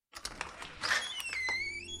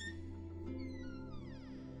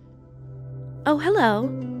Oh, hello.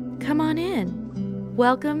 Come on in.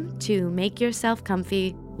 Welcome to Make Yourself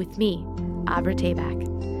Comfy with me, Abra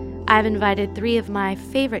Tabak. I've invited 3 of my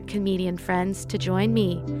favorite comedian friends to join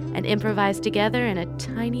me and improvise together in a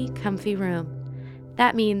tiny, comfy room.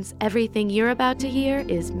 That means everything you're about to hear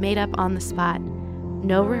is made up on the spot.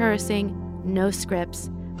 No rehearsing, no scripts.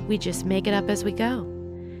 We just make it up as we go.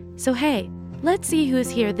 So hey, let's see who's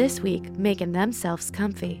here this week making themselves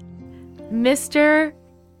comfy. Mr.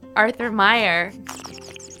 Arthur Meyer.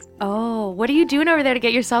 Oh, what are you doing over there to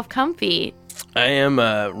get yourself comfy? I am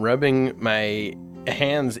rubbing my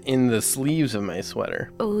hands in the sleeves of my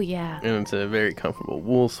sweater. Oh, yeah. And it's a very comfortable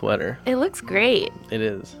wool sweater. It looks great. It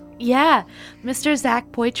is. Yeah. Mr.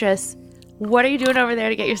 Zach Poitras, what are you doing over there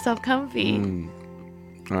to get yourself comfy?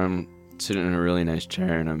 I'm sitting in a really nice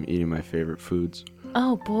chair and I'm eating my favorite foods.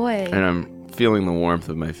 Oh, boy. And I'm feeling the warmth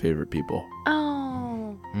of my favorite people. Oh,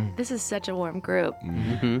 this is such a warm group.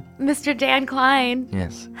 Mm-hmm. Mr. Dan Klein.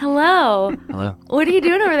 Yes. Hello. Hello. What are you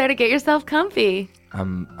doing over there to get yourself comfy?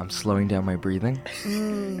 I'm slowing down my breathing,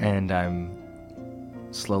 and I'm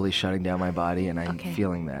slowly shutting down my body, and I'm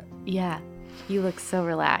feeling that. Yeah. You look so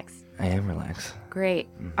relaxed. I am relaxed. Great.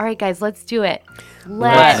 All right, guys, let's do it.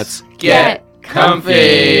 Let's get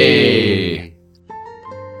comfy.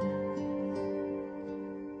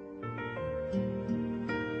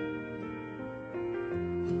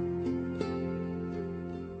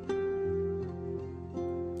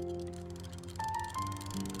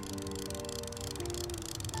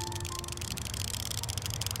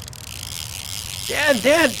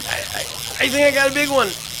 Dad, I think I got a big one.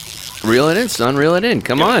 Reel it in, son. Reel it in.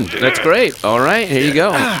 Come on. That's great. All right. Here you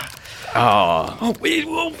go. Oh, wait,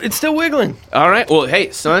 whoa, it's still wiggling. All right. Well,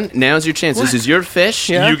 hey, son, now's your chance. This is your fish.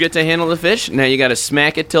 Yeah? You get to handle the fish. Now you got to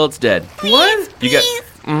smack it till it's dead. What? You got.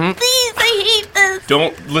 Please, I hate this.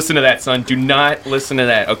 Don't listen to that, son. Do not listen to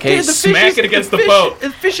that, okay? Dad, Smack it against the boat.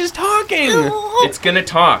 The fish is talking. It's gonna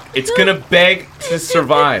talk. It's gonna beg to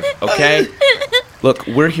survive, okay? Look,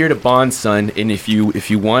 we're here to bond, son, and if you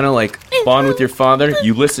want to, like, bond with your father,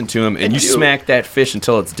 you listen to him, and you smack that fish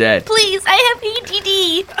until it's dead. Please, I have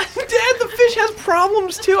ADD. Dad, the fish has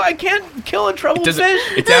problems, too. I can't kill a troubled fish.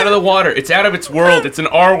 It's out of the water. It's out of its world. It's in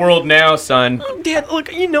our world now, son. Dad,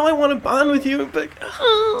 look, you know I want to bond with you, but...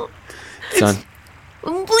 Son.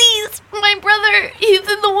 Please, my brother, he's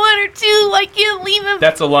in the water too. I can't leave him.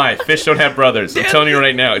 That's a lie. Fish don't have brothers. I'm telling you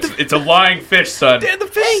right now. It's a lying fish, son. Dad, the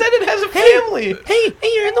fish said it has a family. Hey,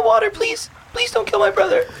 you're in the water, please. Please don't kill my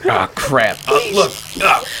brother. Ah, crap. Look.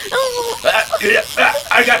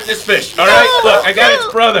 I got this fish, all right? Look, I got its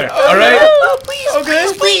brother, all right? Oh,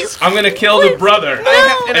 please, please. I'm going to kill the brother.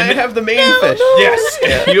 I have the main fish. Yes,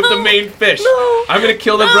 you have the main fish. I'm going to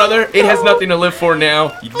kill the brother. It has nothing to live for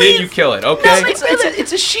now. Then you kill it, okay?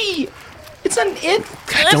 It's a she. It's not an it.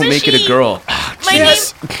 God, don't make it a girl.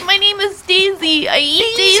 My name is Daisy. I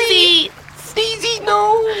eat Daisy. Daisy,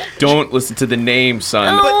 no. Don't listen to the name,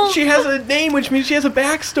 son. But she has a name, which means she has a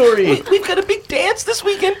backstory. We've got a big dance this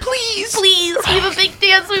weekend, please. Please, we have a big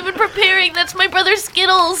dance we've been preparing. That's my brother's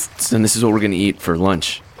Skittles. Son, this is what we're going to eat for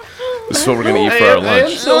lunch. This is what we're going to eat for our I am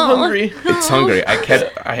lunch. so hungry. It's hungry.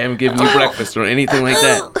 I haven't given you breakfast or anything like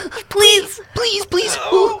that. Please.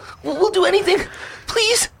 We'll do anything.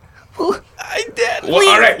 Please. Dad, Well,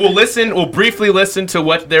 all right, we'll briefly listen to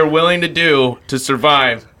what they're willing to do to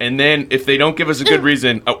survive, and then if they don't give us a good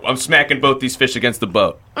reason, I'm smacking both these fish against the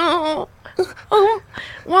boat. Well,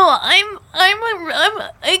 I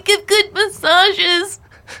give good massages.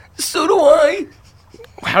 So do I.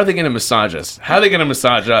 How are they going to massage us? How are they going to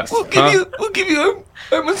massage us? We'll give you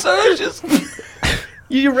our massages.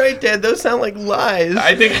 You're right, Dad. Those sound like lies.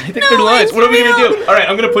 I think they're lies. What are we going to do? All right,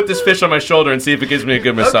 I'm going to put this fish on my shoulder and see if it gives me a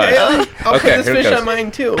good massage. I'll put this here it fish goes. on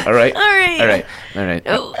mine, too. All right. All right.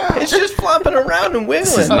 Oh. It's just flopping around and wiggling.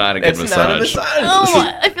 This is not a good It's not a massage. massage.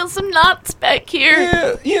 Oh, I feel some knots back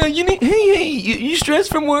here. Yeah. You need. Hey. You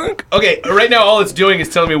stressed from work? Okay, right now all it's doing is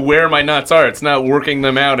telling me where my nuts are. It's not working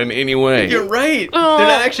them out in any way. You're right. They're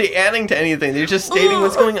not actually adding to anything. They're just stating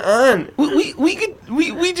what's going on.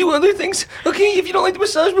 We do other things. Okay, if you don't like the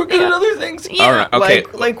massage, we're good at other things. Yeah. All right, okay.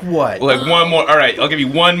 Like what? Like one more. All right, I'll give you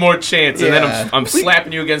one more chance, and then Yeah. I'm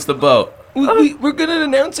slapping you against the boat. We're good at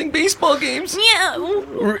announcing baseball games. Yeah. All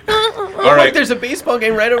right. Look, there's a baseball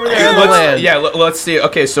game right over there on the land. Let's see.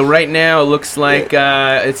 Okay, so right now it looks like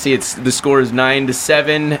let's see. The score is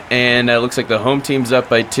 9-7, and it looks like the home team's up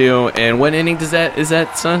by 2. And what inning is that,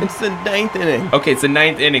 son? It's the 9th inning. Okay, it's the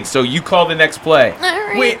 9th inning. So you call the next play. All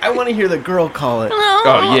right. Wait, I want to hear the girl call it.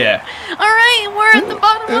 Oh yeah. All right, we're at the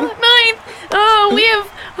bottom of the ninth. We have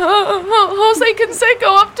Jose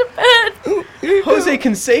Canseco up to bat. Jose Jose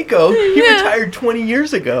Canseco, he retired 20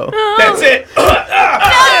 years ago. That's it.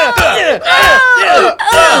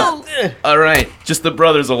 All right, just the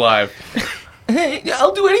brothers alive. Hey,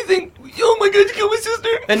 I'll do anything. Oh my God, you killed my sister.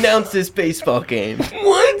 Announce this baseball game.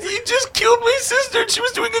 What? You just killed my sister. She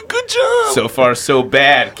was doing a good job. So far, so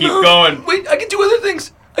bad. Keep going. Wait, I can do other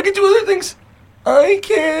things. I can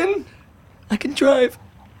drive.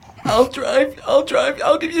 I'll drive.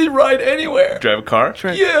 I'll give you a ride anywhere. Drive a car?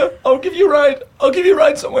 Yeah, I'll give you a ride. I'll give you a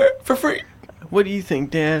ride somewhere for free. What do you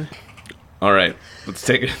think, Dad? All right, let's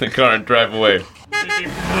take it in the car and drive away.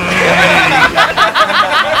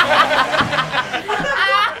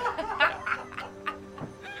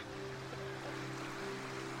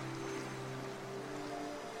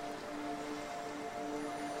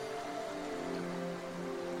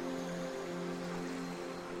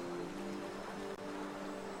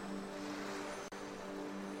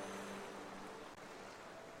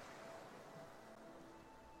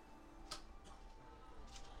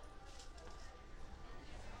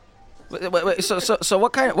 Wait, so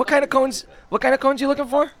what kind of cones you looking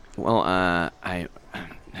for? Well,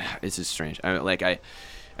 this is strange. I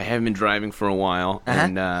haven't been driving for a while,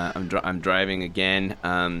 and I'm driving again.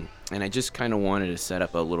 And I just kind of wanted to set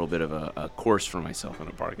up a little bit of a course for myself in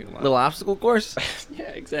a parking lot. Little obstacle course?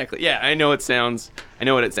 Yeah, exactly. Yeah, I know what it sounds.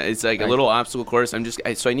 It's like a little obstacle course.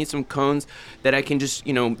 So I need some cones that I can just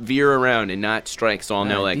veer around and not strike. So I'll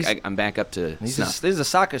know I'm back up to snuff. This is a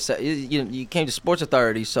soccer set. You came to Sports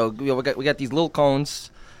Authority, so we got these little cones.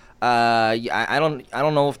 I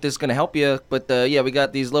don't know if this is gonna help you, but we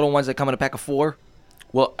got these little ones that come in a pack of 4.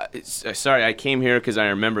 Well, sorry, I came here because I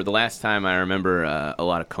remember the last time I remember a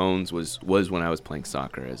lot of cones was when I was playing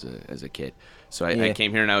soccer as a kid. So I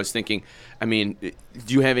came here and I was thinking, I mean, do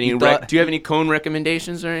you have any cone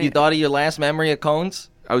recommendations or anything? You thought of your last memory of cones?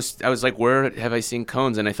 I was like, where have I seen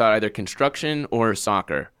cones? And I thought either construction or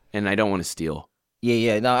soccer, and I don't want to steal.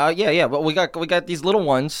 Yeah. But we got these little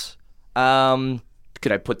ones.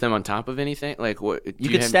 Could I put them on top of anything? Like what? You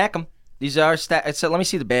could stack them. These are So let me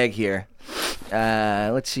see the bag here.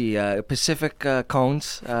 Let's see. Pacific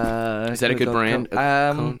cones. Is that a good brand?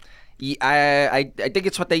 Cone? Yeah, I think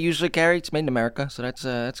it's what they usually carry. It's made in America, so that's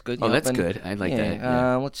good. Oh, that's good. I like that.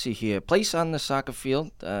 Yeah. Let's see here. Place on the soccer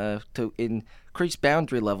field to increase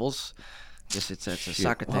boundary levels. I guess it's a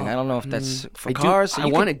soccer thing. I don't know if that's for cars. I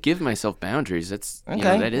want to give myself boundaries. That's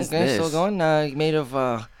okay. That is okay, this. Still going. Made of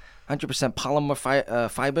 100% polymer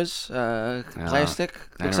fibers, plastic.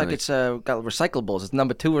 Looks like it's got recyclables. It's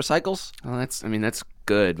number 2 recycles. Well, that's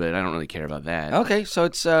good, but I don't really care about that. Okay, so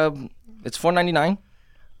it's $4.99.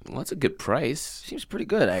 Well, that's a good price. Seems pretty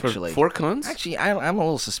good, actually. For 4 cones? Actually, I'm a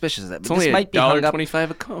little suspicious of that. It's But only this might be hung up. $1.25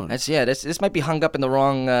 a cone. This might be hung up in the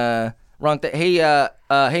wrong thing.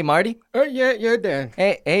 Hey, Marty. Oh yeah, Dan.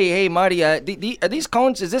 Hey, Marty. Are these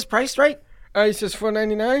cones? Is this priced right? It's just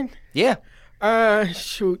 $4.99. Yeah.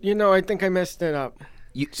 Shoot. I think I messed it up.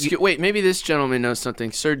 Wait, maybe this gentleman knows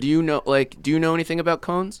something, sir. Do you know anything about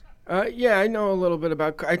cones? Yeah, I know a little bit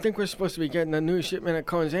about. I think we're supposed to be getting a new shipment of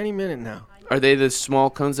cones any minute now. Are they the small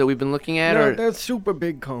cones that we've been looking at? No, they're super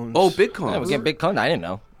big cones. Oh, big cones. Yeah, we're getting big cones. I didn't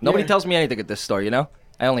know. Nobody tells me anything at this store. I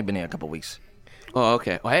only been here a couple weeks. Oh,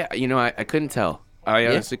 okay. Well, I couldn't tell. I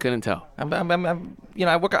honestly couldn't tell. I think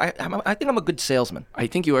I'm a good salesman. I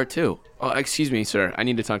think you are too. Oh, excuse me, sir. I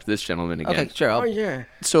need to talk to this gentleman again. Okay, sure. Oh yeah.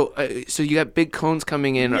 So you got big cones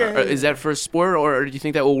coming in. Yeah. Is that for a sport, or do you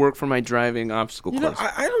think that will work for my driving obstacle course?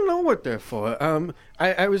 I don't know what they're for.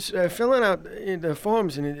 I was filling out the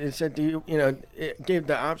forms, and it said, it gave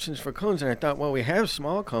the options for cones, and I thought, well, we have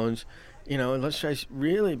small cones. Let's try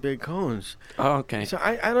really big cones. Oh, okay. So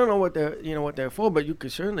I don't know what they're for, but you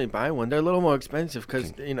could certainly buy one. They're a little more expensive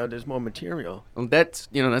because there's more material. Well, that's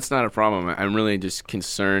not a problem. I'm really just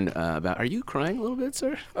concerned about. Are you crying a little bit,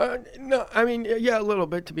 sir? No, I mean a little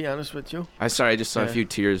bit, to be honest with you. I just saw a few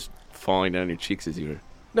tears falling down your cheeks as you were.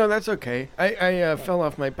 No, that's okay. I fell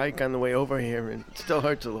off my bike on the way over here, and it still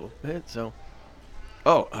hurts a little bit. So.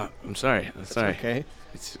 Oh, I'm sorry. Sorry. Okay.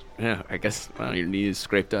 I guess your knee is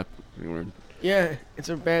scraped up. Yeah, it's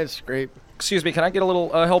a bad scrape. Excuse me, can I get a little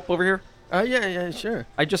help over here? Yeah, sure.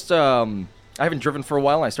 I just I haven't driven for a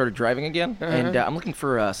while. And I started driving again, and I'm looking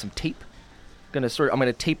for some tape. I'm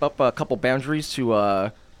gonna tape up a couple boundaries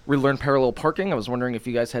to relearn parallel parking. I was wondering if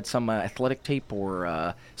you guys had some athletic tape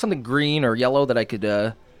or something green or yellow that I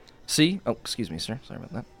could see. Oh, excuse me, sir. Sorry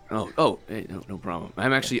about that. Hey, no problem.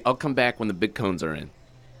 I'll come back when the big cones are in.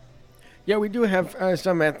 Yeah, we do have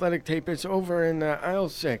some athletic tape. It's over in aisle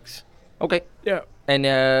 6. Okay. Yeah. And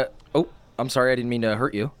I'm sorry, I didn't mean to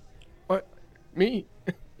hurt you. What? Me?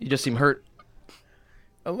 You just seem hurt.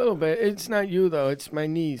 A little bit. It's not you though. It's my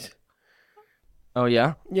knees. Oh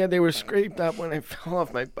yeah. Yeah, they were scraped up when I fell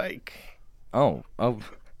off my bike. Oh.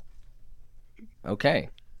 Okay.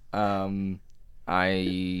 I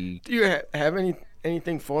Do you have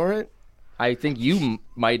anything for it? think you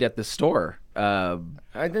might at the store. I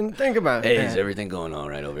didn't think about Hey, that. is everything going all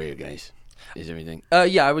right over here, guys? Is everything?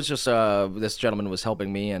 Yeah, I was just this gentleman was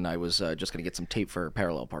helping me, and I was just gonna get some tape for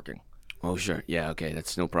parallel parking. Oh, sure. Yeah, okay,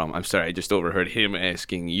 that's no problem. I'm sorry, I just overheard him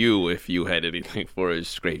asking you if you had anything for his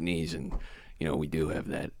scraped knees, and, we do have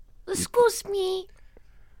that. Excuse me.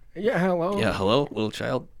 Yeah, hello. Yeah, hello, little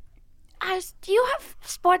child? Do you have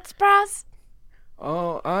sports bras?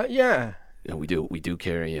 Oh, yeah. Yeah, we do. We do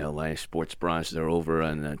carry a line of sports bras. They're over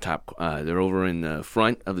on the top. They're over in the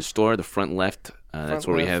front of the store, the front left. That's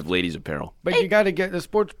where we left. have ladies' apparel. But you got to get the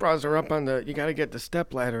sports bras are up on the. You got to get the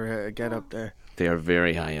step ladder. Get up there. They are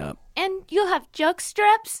very high up. And you have jock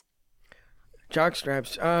straps? Jock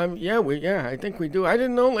straps. Yeah. I think we do. I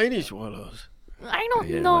didn't know ladies wore those. I don't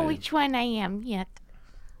Yeah, know why- which one I am yet.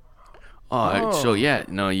 So yeah,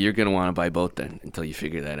 no, you're gonna want to buy both then until you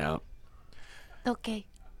figure that out. Okay.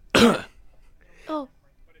 Oh,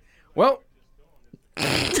 Well,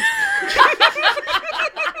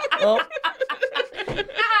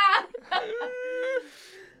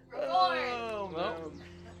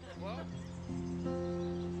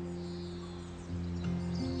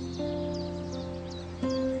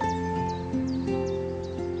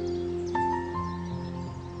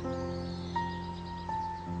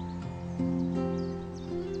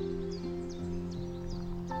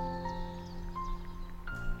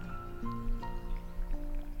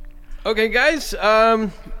 okay, guys.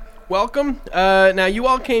 Welcome. Now you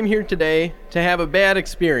all came here today to have a bad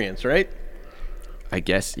experience, right? I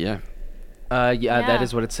guess, yeah. Yeah, that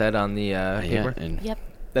is what it said on the Yeah, paper. and yep.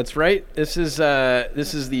 That's right. This is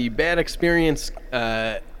the bad experience.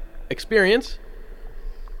 I'm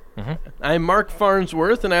Mark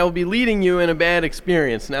Farnsworth, and I will be leading you in a bad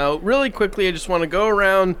experience. Now, really quickly, I just want to go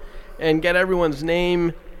around and get everyone's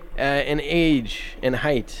name and age and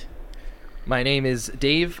height. My name is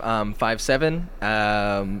Dave. I'm 5'7".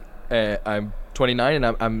 I'm 29,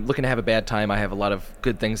 and I'm looking to have a bad time. I have a lot of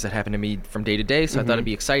good things that happen to me from day to day, so I thought it'd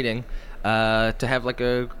be exciting to have like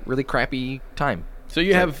a really crappy time. So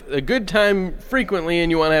you have a good time frequently, and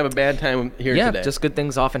you want to have a bad time here Yeah, today. just good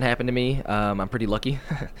things often happen to me. I'm pretty lucky,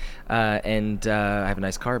 and I have a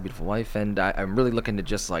nice car, beautiful wife, and I'm really looking to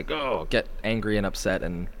just get angry and upset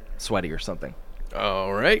and sweaty or something.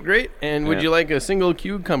 All right, great. And would Yeah. you like a single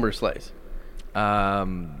cucumber slice?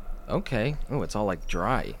 Okay. Oh, it's all like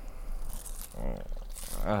dry.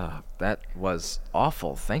 That was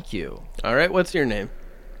awful. Thank you. All right, what's your name?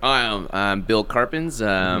 I'm Bill Carpens.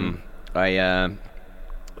 I'm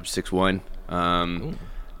 6'1".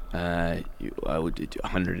 I would do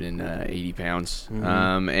 180 pounds. Give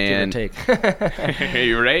or And take.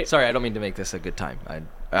 you're right. Sorry, I don't mean to make this a good time. I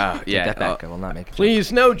Yeah. take that back. I will not make it.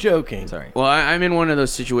 Please, no joking. Sorry. Well, I'm in one of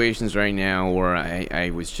those situations right now where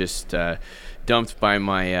I was just dumped by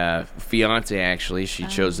my fiance. Actually, she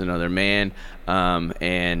chose another man,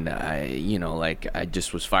 and I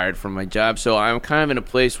just was fired from my job. So I'm kind of in a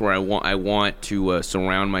place where I want to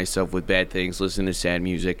surround myself with bad things, listen to sad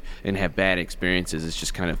music, and have bad experiences. It's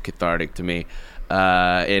just kind of cathartic to me.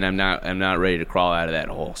 And I'm not ready to crawl out of that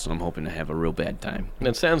hole, so I'm hoping to have a real bad time.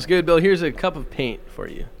 That sounds good, Bill. Here's a cup of paint for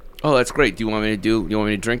you. Oh, that's great. You want me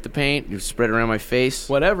to drink the paint? You spread it around my face?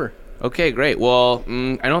 Whatever. Okay, great. Well,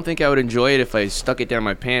 I don't think I would enjoy it if I stuck it down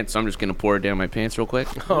my pants, so I'm just going to pour it down my pants real quick.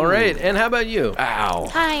 All right. And how about you? Ow.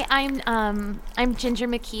 Hi, I'm Ginger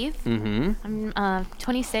McKeith. Mm-hmm. I'm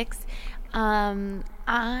 26.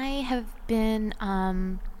 I have been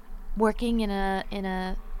working in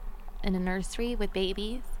a nursery with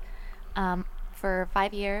babies for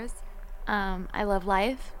 5 years. I love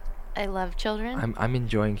life. I love children. I'm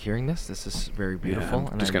enjoying hearing this. This is very beautiful. I'm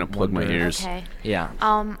and just I gonna plug my wonder- ears. Okay. Yeah.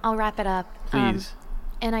 I'll wrap it up. Please.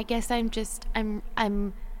 And I guess I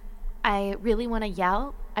really want to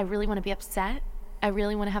yell. I really want to be upset. I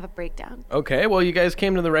really want to have a breakdown. Okay. Well, you guys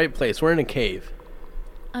came to the right place. We're in a cave.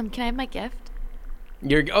 Can I have my gift?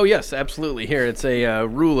 Oh, yes, absolutely. Here, it's a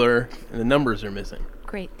ruler, and the numbers are missing.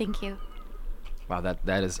 Great, thank you. Wow,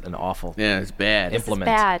 that is an awful Yeah, it's bad. implement.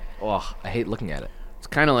 bad. Oh, I hate looking at it. It's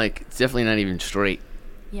kind of like, it's definitely not even straight.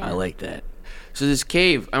 Yeah. I like that. So this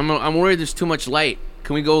cave, I'm worried there's too much light.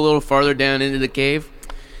 Can we go a little farther down into the cave?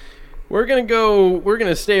 We're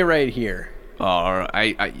gonna stay right here. Or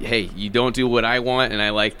hey, you don't do what I want, and I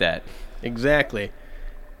like that. Exactly.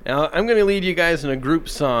 Now, I'm gonna lead you guys in a group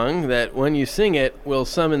song that when you sing it will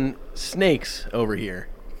summon snakes over here.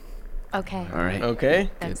 Okay. All right. Okay?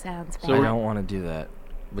 That sounds bad. So I don't want to do that,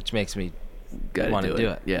 which makes me gotta want to do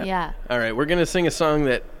it. Yeah. Yeah. All right, we're gonna sing a song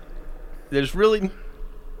that there's really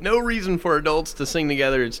no reason for adults to sing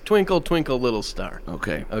together. It's Twinkle Twinkle Little Star.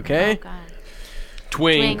 Okay. Okay. Oh, God.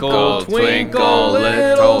 Twinkle, Twinkle, twinkle,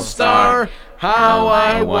 little star, how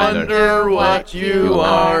I wonder what you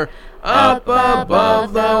are. Up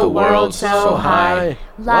above the world so high,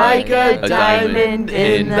 like a diamond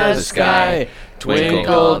in the sky.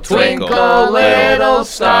 Twinkle, twinkle, little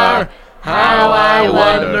star, how I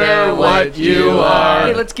wonder what you are.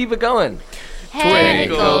 Hey, let's keep it going.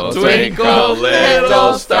 Twinkle, twinkle,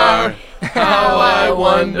 little star, how I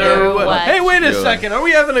wonder what. Hey, wait a second. Are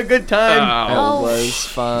we having a good time? That Oh. was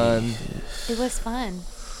fun. It was fun.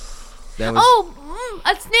 That was. Oh,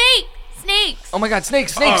 a snake! Snakes! Oh my God,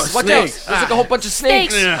 snakes! Oh, Watch snakes. out! There's like a whole bunch of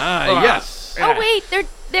snakes. Snakes. Yes. Oh wait,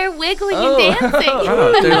 they're wiggling Oh. and dancing.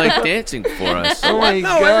 Oh, they're like dancing for us. Oh my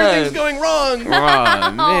No, God! everything's going wrong.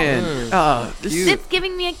 Oh man. Oh, It's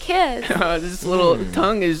giving me a kiss. this little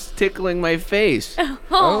tongue is tickling my face.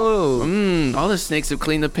 Oh, All the snakes have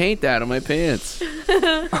cleaned the paint out of my pants.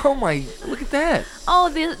 oh my! Look at that. Oh,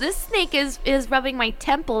 this snake is rubbing my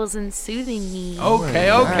temples and soothing me.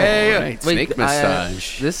 Okay, okay. Right, snake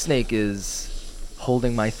massage. This snake is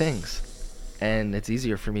holding my things, and it's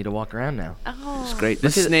easier for me to walk around now. Oh. It's great.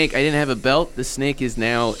 This snake, I didn't have a belt. The snake is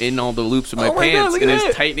now in all the loops of my Oh my God, pants look and at is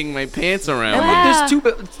that. tightening my pants And around. Wow. look,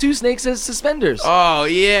 there's two snakes as suspenders. Oh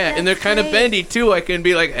yeah, and they're That's kind of great. bendy too. I can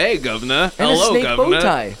be like, "Hey, governor." And a Hello, snake bow governor.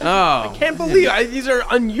 tie. Oh, Can't believe these are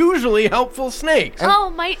unusually helpful snakes.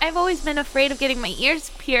 Oh, I've always been afraid of getting my ears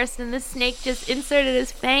pierced, and this snake just inserted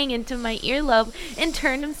his fang into my earlobe and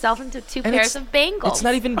turned himself into two And pairs of bangles. It's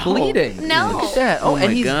not even bleeding. No. Look at that. Oh, Oh and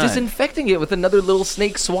my he's God. disinfecting it with another little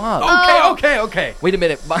snake swab. Okay. Wait a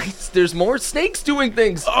minute. There's more snakes doing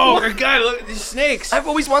things. oh my God! Look at these snakes. I've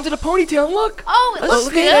always wanted a ponytail. Look. Oh, it looks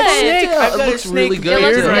look at that good. snake. Yeah, I've it got looks a snake really good. It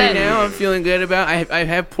looks beard right good. now. I'm feeling good about. I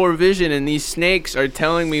have poor vision, and these snakes are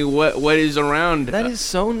telling me what is around. That is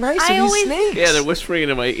so nice I of these always- snakes. Yeah, they're whispering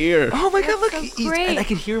into my ear. Oh my God! Look, That's so great. and I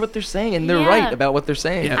can hear what they're saying, and they're Yeah. right about what they're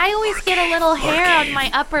saying. Yeah. I always get a little hair on my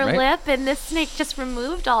upper Right? lip, and this snake just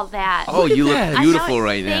removed all that. Oh, Look at you look that. I beautiful don't-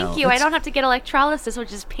 right now. Thank you. I don't have to get electrolysis,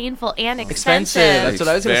 which is painful and Expensive. expensive. That's what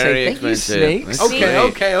I was gonna say. Very Thank you, expensive. snakes. That's Okay,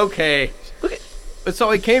 great. okay. So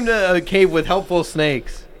I came to a cave with helpful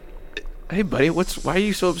snakes. Hey, buddy, why are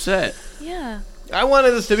you so upset? Yeah. I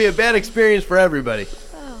wanted this to be a bad experience for everybody.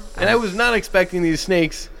 Oh. And I was not expecting these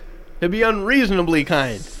snakes to be unreasonably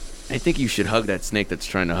kind. I think you should hug that snake that's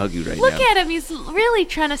trying to hug you right Look now. at him. He's really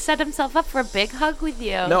trying to set himself up for a big hug with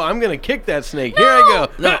you. No, I'm going to kick that snake. Here I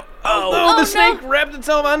go. No. Oh, Oh, the no. snake wrapped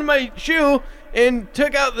itself onto my shoe and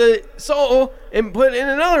took out the sole and put in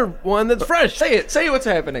another one that's fresh. Say it. Say what's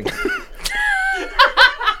happening.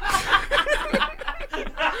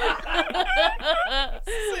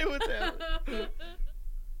 Say what's happening.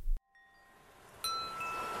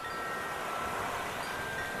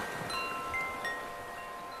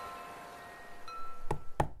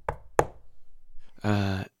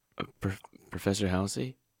 Professor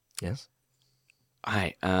Halsey? Yes.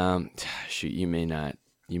 Hi. Shoot, you may not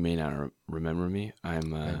remember me.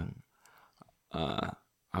 I'm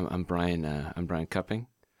Brian. I'm Brian Cupping.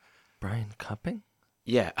 Brian Cupping?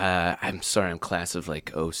 Yeah. I'm sorry. I'm class of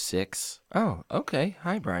like 06. Oh, okay.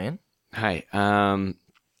 Hi, Brian. Hi. I'm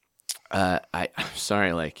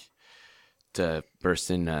sorry, like, to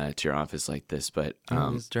burst in to your office like this, but It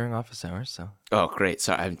was during office hours, so. oh, great.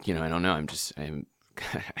 So I don't know.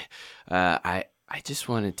 I just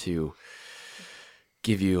wanted to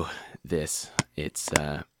give you this. It's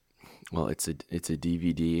well, it's a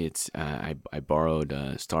DVD. It's I borrowed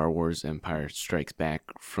Star Wars Empire Strikes Back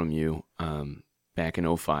from you back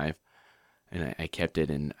in 05, and I kept it,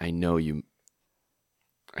 and I know you.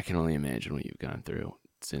 I can only imagine what you've gone through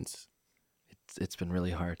since. It's been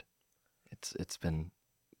really hard.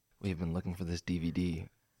 We've been looking for this DVD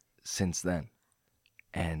since then.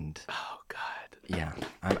 And Oh God. yeah,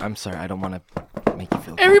 I'm sorry. I don't want to make you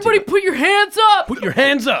feel guilty, Everybody but- put your hands up! Put your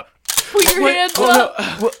hands up. Put your hands up!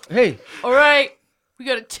 Hey, All right, we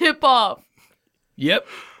got a tip off. Yep.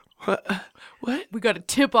 What? We got a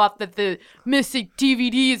tip off that the missing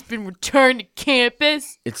DVD has been returned to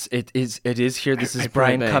campus. it is here. This is I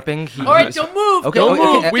Brian brought it Cupping. He- All right, don't move. Okay, don't okay,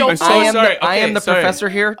 move. okay, Don't I'm so move. sorry. I am Okay, the sorry. professor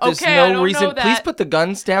here. There's Okay, I no don't reason. know that. Please put the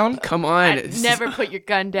guns down. Come on. I'd never put your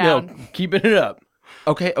gun No, down. keeping it up.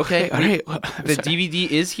 Okay. All right. The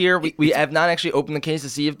DVD is here. We have not actually opened the case to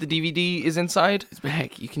see if the DVD is inside. It's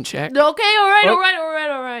back. You can check. Okay, all right, Oh. all right, all right,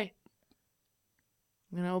 all right.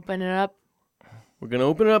 I'm gonna open it up. We're going to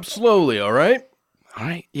open it up slowly, all right? All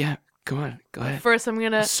right. Yeah. Come on. Go ahead. First, I'm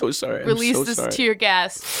gonna I'm so sorry. release I'm so this sorry. tear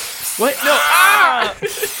gas. What? No. Ah!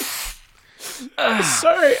 I'm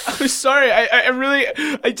sorry.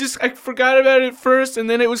 I forgot about it first, and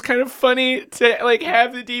then it was kind of funny to like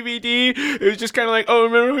have the DVD. It was just kind of like, oh,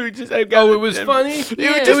 remember we just? I got Oh, it was funny. It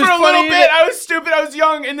was just for a little bit. I was stupid. I was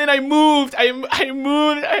young, and then I moved. I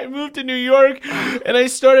moved to New York, and I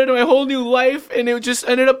started my whole new life, and it just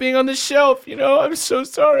ended up being on the shelf. You know, I'm so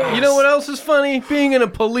sorry. You know what else is funny? Being in a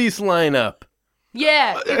police lineup.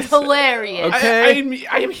 Yeah, it's hilarious. Okay.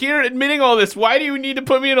 I am here admitting all this. Why do you need to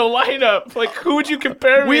put me in a lineup? Like, who would you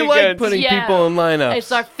compare me We like against? putting Yeah. people in lineups.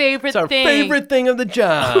 It's our favorite It's our thing. favorite thing of the Who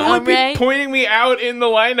job. would be Alright. pointing me out in the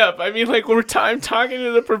lineup? I mean, like, I'm talking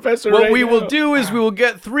to the professor What right we now. will do is we will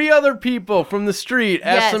get 3 other people from the street,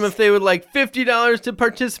 ask Yes. them if they would like $50 to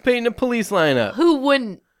participate in a police lineup. Who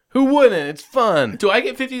wouldn't? Who wouldn't? It's fun. Do I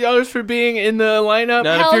get $50 for being in the lineup?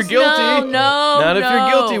 Not Hells if you're guilty. no, Not if you're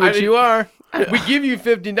guilty, which I mean- you are. We give you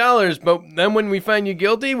 $50, but then when we find you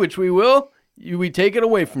guilty, which we will, we take it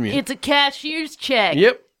away from you. It's a cashier's check.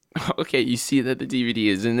 Yep. Okay, you see that the DVD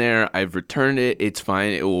is in there. I've returned it. It's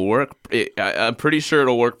fine. It will work. I'm pretty sure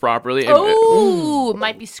it'll work properly. Oh,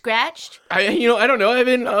 might be scratched. I don't know. I've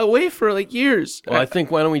been away for like years. Well, I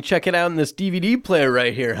think why don't we check it out in this DVD player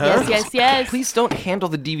right here, huh? Yes. Please don't handle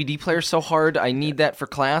the DVD player so hard. I need that for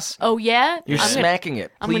class. Oh yeah. You're smacking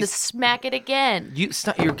it. I'm gonna Please. smack it again.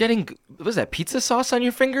 You're getting, what is that, pizza sauce on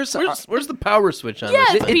your fingers? Where's the power switch on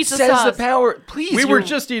Yes. this? it pizza says sauce. the power. Please. We were you're-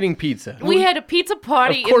 just eating pizza. We had a pizza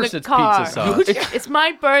party Of course in the it's car. pizza sauce. It's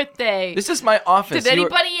my birthday. This is my office. Did You-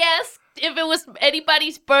 anybody ask if it was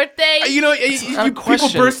anybody's birthday? You know, not a people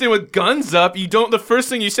question. burst in with guns up. You don't. The first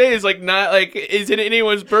thing you say is like, not like, is it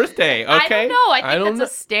anyone's birthday? Okay. I don't know. I think don't that's know. a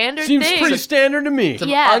standard Seems thing. pretty standard to me. It's an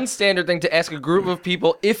Yeah. unstandard thing to ask a group of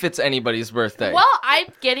people if it's anybody's birthday. Well, I'm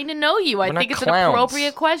getting to know you. I We're think not it's clowns. an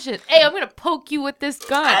appropriate question. Hey, I'm gonna poke you with this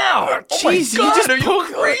gun. Ow! Oh my Jeez, God, you just are you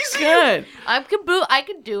poked crazy? God. I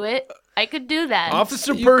could do it. I could do that.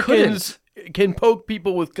 Officer You Perkins can poke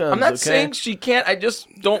people with guns. I'm not okay? saying she can't. I just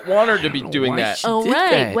don't want her to be doing why that. she- All did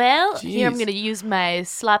right. that. Well, here I'm Jeez. gonna use my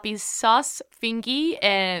sloppy sauce fingy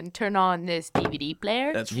and turn on this DVD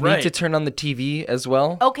player. That's You right. need to turn on the TV as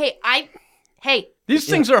well. Okay, hey. These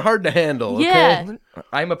things are hard to handle. Okay? Yeah.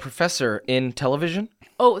 I'm a professor in television.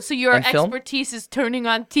 Oh, so your And film? expertise is turning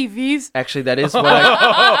on TVs? Actually, that is what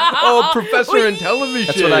I. Oh, professor in television.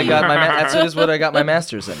 That's what I got. That is what I got my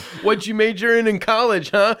master's in. What'd you major in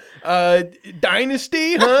college, huh?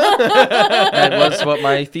 Dynasty, huh? That was what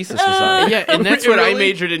my thesis was on. Yeah, and that's what I Really?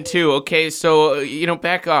 majored in too. Okay, so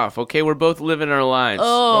back off. Okay, we're both living our lives. Oh,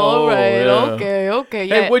 all right. yeah. Okay.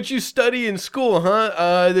 Yeah. Hey, what'd you study in school,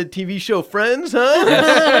 huh? The TV show Friends, huh?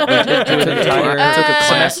 Took an entire took a class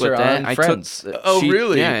semester with that. on I took- Friends. Oh,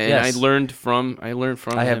 really? Yeah, and Yes. I learned from I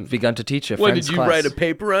him. have begun to teach a What, Friends did you class. write a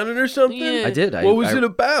paper on it or something? Yeah. I did. What was it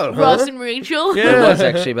about, huh? Ross and Rachel? Yeah. It was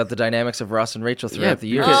actually about the dynamics of Ross and Rachel throughout the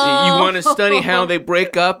years. because you want to study how they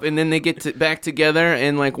break up and then they get back together,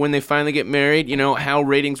 and like when they finally get married, how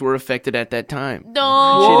ratings were affected at that time. No.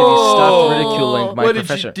 Appreciate if you stopped ridiculing my What,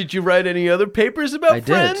 profession. did you write any other papers about I did.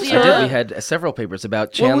 Friends? I Yeah. did. We had several papers about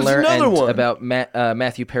What was Chandler another and one? about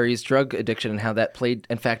Matthew Perry's drug addiction and how that played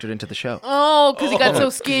and factored into the show. Oh, because he got so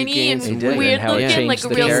skinny and He did, weird and how it looking, like changed a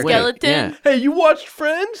the real character. skeleton. Yeah. Hey, you watched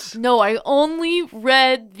Friends? No, I only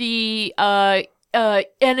read the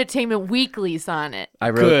Entertainment Weeklies on it. I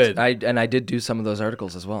wrote. Good. I did do some of those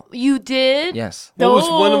articles as well. You did? Yes. What was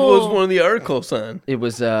Oh. one of the articles on? It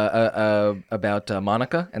was about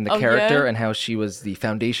Monica and the Oh, character yeah? and how she was the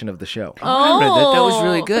foundation of the show. Oh. That was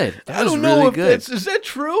really good. That I was don't really know if good. is that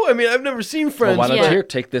true? I mean, I've never seen Well, Friends. why don't Yeah. you here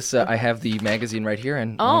take this? I have the magazine right here,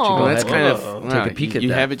 and why don't you Oh. go Well, that's ahead kind and of take a peek at you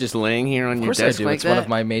that. have it just laying here on Of your course I desk do. like It's that. one of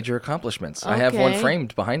my major accomplishments. I have one Okay.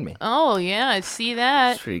 framed behind me. Oh, yeah, I see that.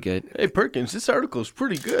 That's pretty good. Hey, Perkins, this article's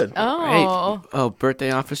pretty good. Oh. Hey,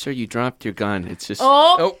 birthday officer, you dropped your gun. It's just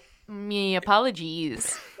Oh. Me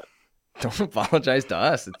apologies. Don't apologize to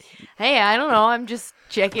us. Hey, I don't know. I'm just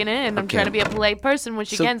checking in. I'm Okay. trying to be a polite person, which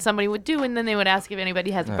So- again somebody would do, and then they would ask if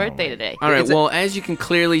anybody has a birthday today. All right. It's a- Well, as you can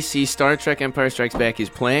clearly see, Star Trek: Empire Strikes Back is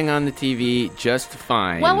playing on the TV just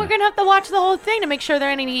fine. Well, we're gonna have to watch the whole thing to make sure there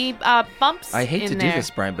aren't any bumps. I hate in to there. do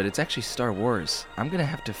this, Brian, but it's actually Star Wars. I'm gonna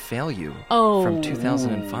have to fail you Oh. from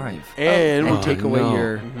 2005 And, and take away no.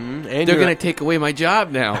 your. and They're you're- gonna take away my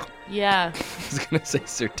job now. Yeah. I was gonna say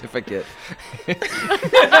certificate.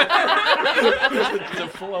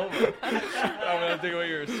 Diploma. I'm gonna take away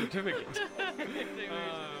your certificate.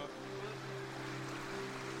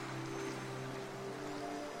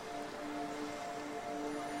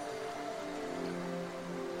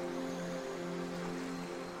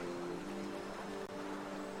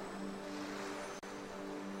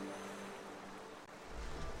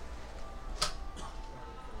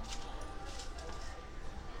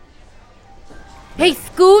 Hey,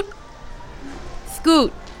 Scoot.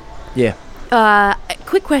 Scoot. Yeah.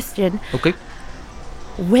 Quick question. Okay.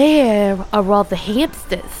 Where are all the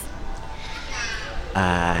hamsters?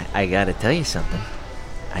 I gotta tell you something.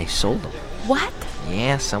 I sold them. What?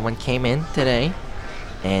 Yeah, someone came in today,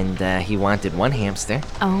 and he wanted one hamster,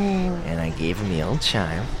 Oh. and I gave him the old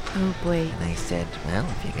charm. Oh boy. And I said, well,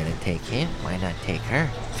 if you're gonna take him, why not take her?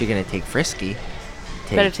 If you're gonna take Frisky,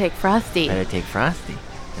 Better take Frosty. better take Frosty.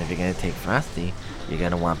 And if you're gonna take Frosty, you're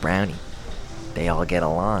gonna want Brownie. They all get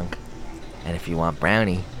along. And if you want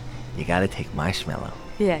Brownie, you gotta take Marshmallow.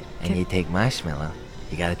 Yeah. And you take Marshmallow,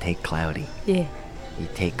 you gotta take Cloudy. Yeah. You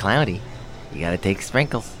take Cloudy, you gotta take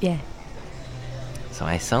Sprinkles. Yeah. So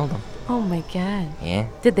I sold them. Oh my God. Yeah.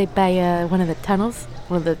 Did they buy one of the tunnels?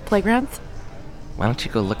 One of the playgrounds? Why don't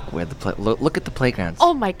you go look where look at the playgrounds?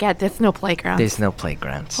 Oh my God, there's no playgrounds. There's no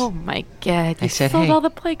playgrounds. Oh my God, I you said, sold hey. all the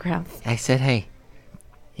playgrounds. I said, hey,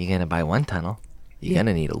 you're gonna buy one tunnel, you're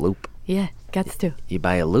gonna need a loop. Yeah, gots to. You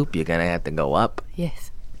buy a loop, you're gonna have to go up.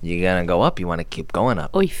 Yes. You're gonna go up, you wanna keep going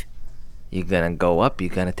up. Oif. You're gonna go up, you're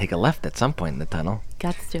gonna take a left at some point in the tunnel.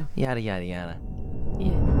 Gots to. Yada yada yada.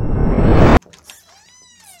 Yeah.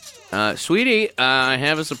 Sweetie, I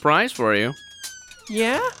have a surprise for you.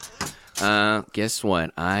 Yeah? Guess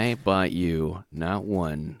what? I bought you not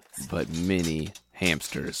one, but many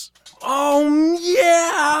hamsters. Oh,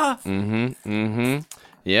 yeah!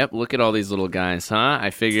 Yep, look at all these little guys, huh?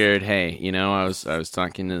 I figured, hey, I was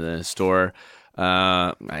talking to the store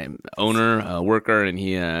owner, worker, and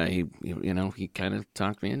he kind of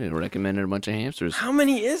talked me into recommended a bunch of hamsters. How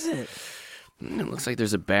many is it? It looks like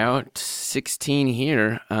there's about 16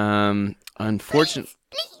 here. Unfortunately,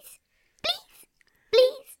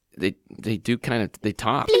 Please, they do kind of they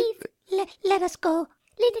talk. please, let us go.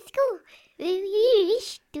 Let us go. We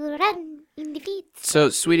wish to run in the fields. So,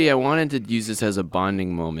 sweetie, I wanted to use this as a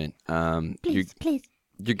bonding moment. Please, please,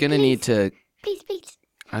 You're gonna need to. please, please,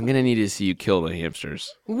 I'm gonna need to see you kill the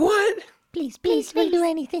hamsters. What? please, we'll do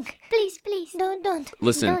anything. Please, don't.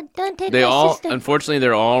 Listen, Don't take they my all, sister. unfortunately,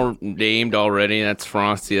 they're all named already. That's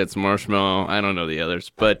Frosty, that's Marshmallow. I don't know the others,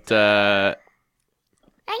 but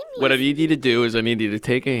what I need you to do is I need you to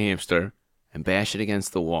take a hamster and bash it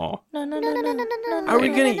against the wall. No. Are we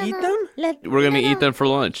gonna eat them? We're gonna eat them for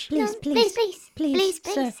lunch. Please,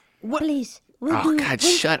 sir. What? Please. Oh God,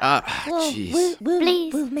 shut up! Jeez. We'll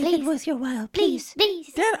make it worth your while. Please.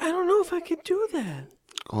 Dad, I don't know if I could do that.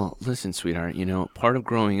 Well, listen, sweetheart. Part of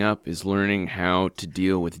growing up is learning how to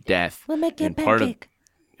deal with death. We'll make you a and part pancake.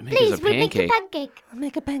 Of, make us Please, a we'll make you pancake. pancake. We'll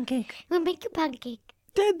make a pancake. We'll make you pancake.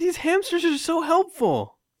 Dad, these hamsters are so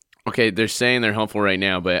helpful. Okay, they're saying they're helpful right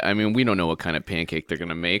now, but I mean, we don't know what kind of pancake they're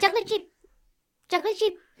gonna make. Chocolate chip.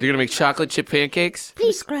 They're gonna make chocolate chip pancakes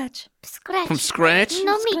Please. Scratch. from scratch.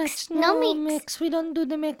 No mix. No mix. We don't do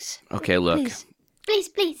the mix. Okay, look, Please.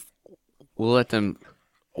 we'll let them.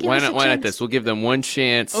 Give Why us a not? Why not chance. this? We'll give them one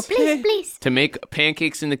chance Okay. Please. to make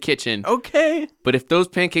pancakes in the kitchen. Okay. But if those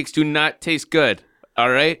pancakes do not taste good, all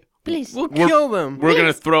right, Please. We'll We're- kill them. we're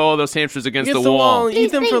gonna throw all those hamsters against Against the wall, and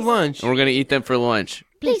eat them for Please. lunch. and we're gonna eat them for lunch.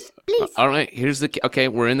 Please. All right, here's the. Okay,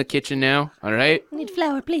 we're in the kitchen now. All right, We need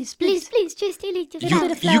flour, please. Please. Just a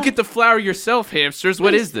little you get the flour yourself, hamsters.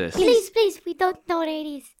 What is this? Please. We don't know what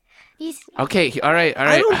it is. Okay, all right.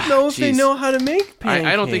 I don't know if they Jeez. know how to make pancakes.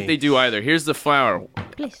 I don't think they do either. Here's the flour.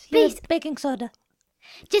 Please. Baking soda.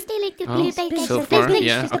 Just a little Oh, baking so soda. far, Please.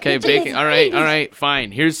 yeah. Just Okay, a baking. little, All right, please.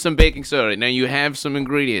 fine. Here's some baking soda. Now you have some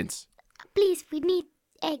ingredients. Please, we need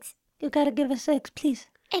eggs. You gotta give us eggs, please.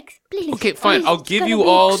 Eggs, please. Okay, fine. Please. I'll It's give gonna you be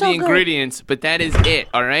all so the good. ingredients, but that is it.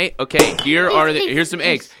 All right. Okay. Here's some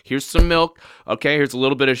eggs. Here's some milk. Okay. Here's a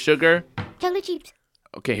little bit of sugar. Chocolate chips.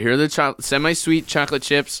 Okay. Here are the semi-sweet chocolate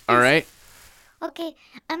chips. All right. Okay,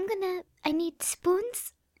 I need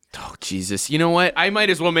spoons. Oh Jesus! You know what? I might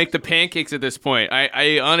as well make the pancakes at this point.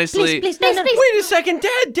 I honestly. Please. Wait a second,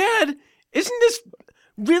 Dad! Isn't this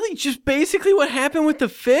really just basically what happened with the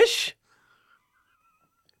fish?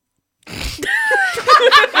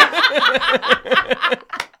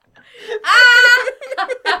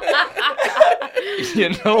 You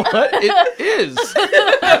know what? It is.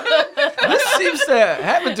 This seems to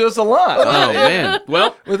happen to us a lot. Oh man.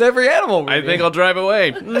 Well, With every animal. I think I'll drive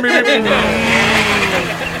away.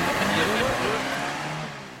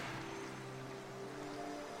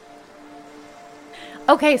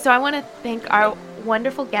 Okay, so I want to thank our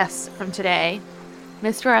wonderful guests from today,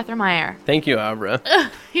 Mr. Arthur Meyer. Thank you, Abra.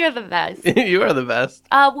 You're the best. You are the best.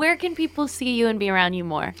 Where can people see you and be around you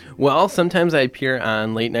more? Well, sometimes I appear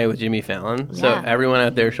on Late Night with Jimmy Fallon, so Yeah. everyone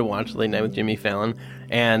out there should watch Late Night with Jimmy Fallon.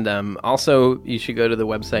 And also, you should go to the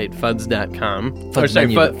website fuds.com.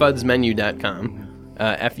 Fudsmenu. Fudsmenu.com.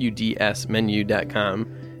 FUDSmenu.com,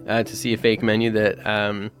 to see a fake menu that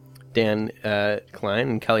Dan Klein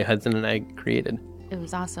and Kelly Hudson and I created. It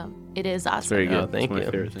was awesome. It is awesome. Very good. Oh, thank It's my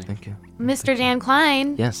you. favorite thing. Thank you. Mr. Dan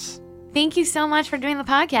Klein, Yes. thank you so much for doing the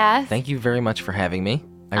podcast. Thank you very much for having me.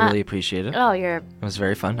 I really appreciate it. Oh, you're It was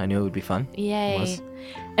very fun. I knew it would be fun. yay. was.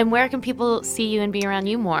 And where can people see you and be around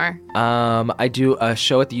you more? I do a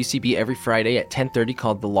show at the UCB every Friday at 10:30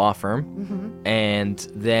 called The Law Firm. And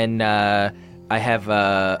then I have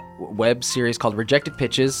a web series called Rejected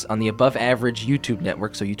Pitches on the Above Average YouTube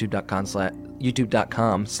network, so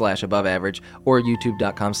youtube.com/aboveaverage or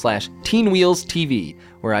youtube.com/teenwheelstv,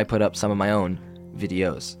 where I put up some of my own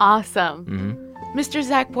videos. Awesome. Mr.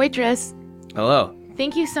 Zach Poitras, Hello.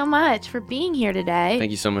 thank you so much for being here today.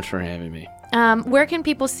 Thank you so much for having me. Where can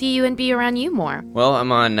people see you and be around you more? Well,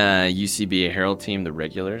 I'm on UCB Herald Team, The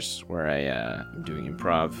Regulars, where I'm doing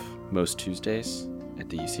improv most Tuesdays at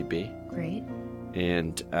the UCB. Great.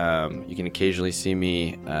 And you can occasionally see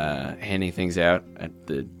me handing things out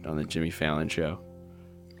on the Jimmy Fallon show.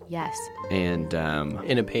 Yes. And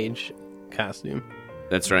In a page costume.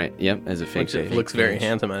 that's right. Yep, as a fake Which it page. looks very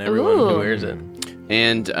handsome on everyone Ooh. who wears it.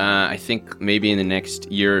 And I think maybe in the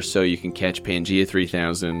next year or so you can catch Pangea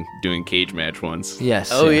 3000 doing cage match ones.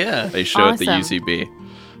 Yes. Oh, yeah. They show at the Awesome. UCB.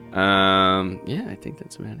 Yeah, I think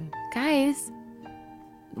that's about it. Guys,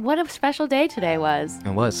 what a special day today was.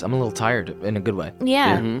 It was. I'm a little tired in a good way.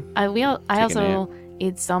 Yeah. Mhm. I Take a also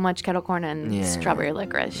ate so much kettle corn and Yeah. strawberry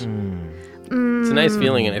licorice. It's a nice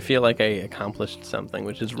feeling, and I feel like I accomplished something,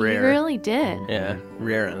 which is We rare. really did. Yeah,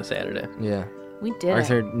 rare on a Saturday. Yeah. We did.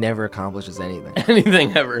 Arthur never accomplishes anything.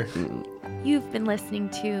 Anything ever. You've been listening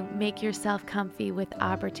to Make Yourself Comfy with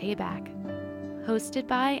Abra Tabak. Hosted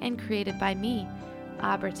by and created by me,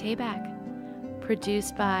 Abra Tabak.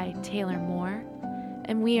 Produced by Taylor Moore.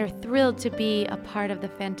 And we are thrilled to be a part of the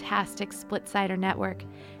fantastic Split Cider Network.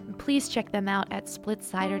 And please check them out at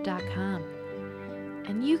splitsider.com.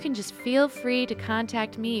 And you can just feel free to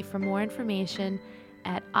contact me for more information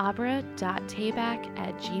at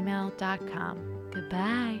abra.tabak@gmail.com.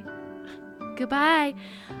 Goodbye. Goodbye.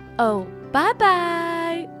 Oh, bye-bye.